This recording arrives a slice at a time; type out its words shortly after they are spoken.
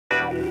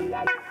Foot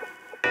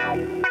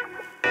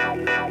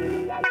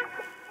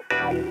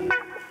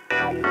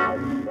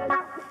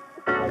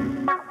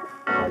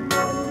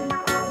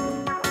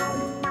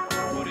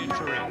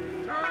injury.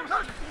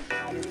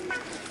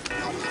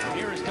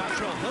 Here is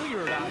Dontrell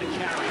Hilliard on the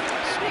carry.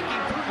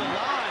 Sneaking through the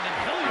line, and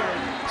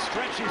Hilliard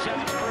stretches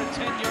out for a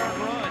 10-yard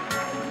run.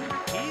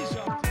 He's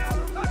up.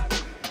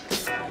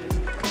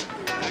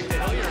 Back to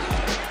Hilliard.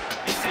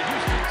 Into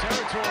Houston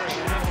territory,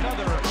 and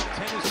another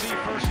Tennessee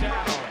first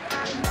down.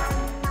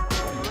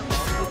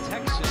 Of the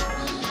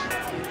Texans.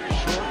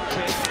 Short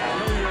kick,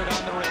 Hilliard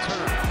on the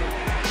return.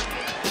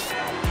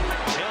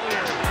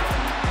 Hilliard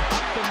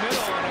up the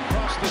middle and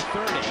across the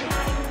 30.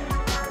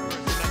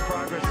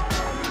 Progress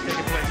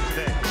taking place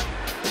today.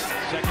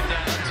 Second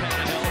down,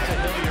 Tannehill to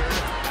Hilliard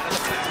out of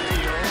the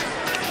backfield.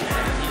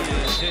 He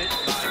is hit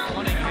by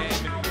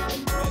Cunningham.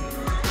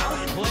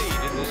 Outplayed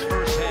in this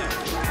first half.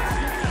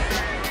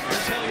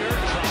 Here's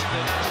Hilliard, dropped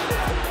it.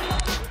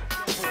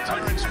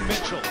 Terrence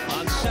Mitchell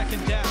on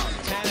second down.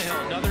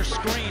 Tannehill, another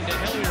screen to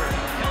Hilliard.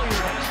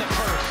 Hilliard has the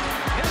first.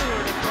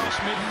 Hilliard across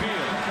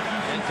midfield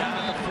and down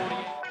at the 48.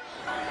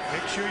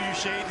 Make sure you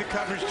shade the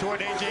coverage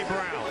toward A.J.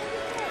 Brown.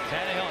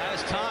 Tannehill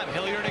has time.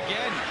 Hilliard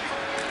again.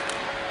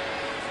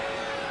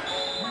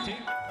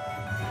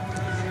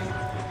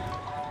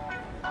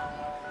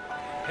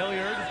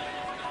 Hilliard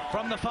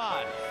from the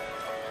 5.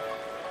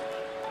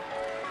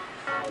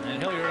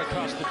 And Hilliard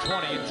across the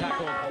 20 and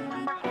tackled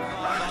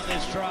on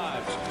this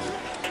drive.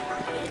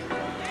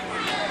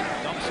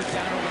 Dumps it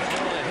down over the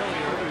middle to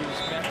Hilliard, who's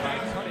met by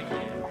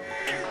Cunningham.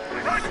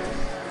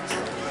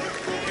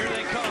 Here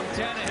they come.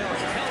 Tannehill.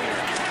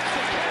 Hilliard makes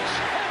the catch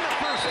and the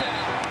first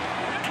down.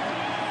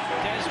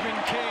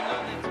 Desmond King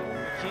on the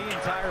key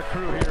entire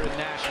crew here in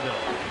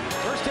Nashville.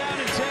 First down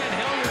and 10.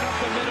 Hilliard up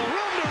the middle.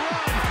 Room to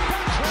run.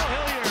 Dontrell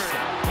Hilliard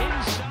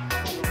inside.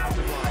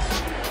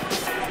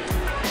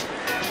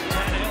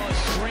 Tannehill has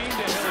screamed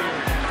to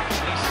Hilliard.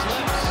 And he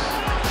slips.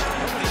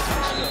 Nobody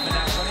touched him. And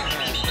now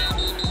Cunningham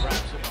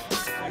wraps him up.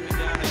 Second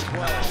down and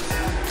 12.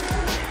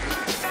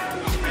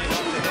 And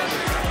up to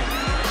Hilliard.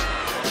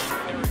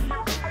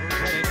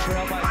 They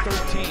trail by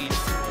 13.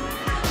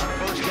 On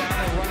first down,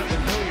 they run it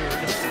with Hilliard.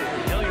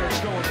 Hilliard's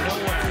going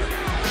nowhere.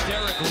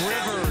 Derek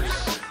Rivers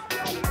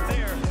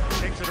there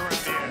Takes it around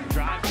the air.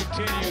 drive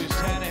continues.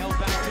 Tannehill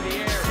back to the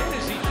air. Hit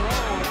as he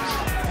throws,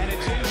 and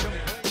it's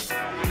incomplete.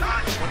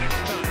 When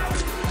it's done.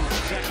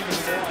 Second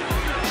and 1.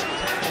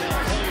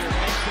 Tannehill, Hilliard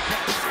makes the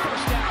catch.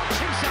 First down,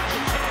 inside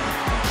the 10.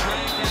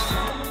 Dragged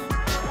down.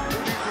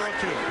 Free throw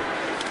two.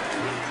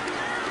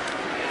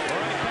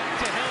 Right back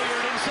to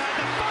Hilliard inside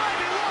the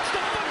 5. He lost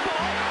the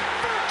football.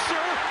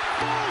 Berkshire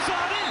falls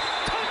on it.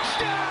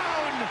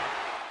 Touchdown!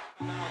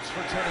 Mounts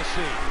for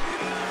Tennessee.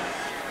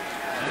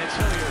 And it's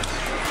Hilliard.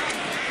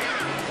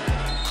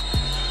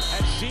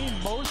 Have seen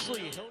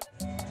mostly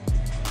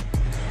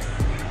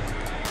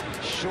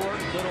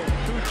short little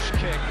pooch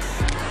kick.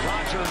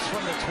 Rodgers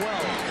from the 12.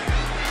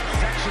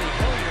 It's actually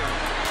Hilliard.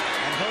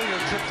 And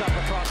Hilliard tripped up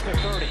across the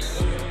 30.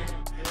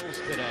 Bills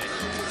today.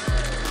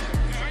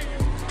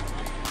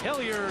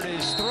 Hilliard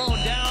is thrown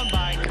down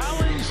by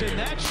Collins, and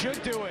that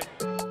should do it.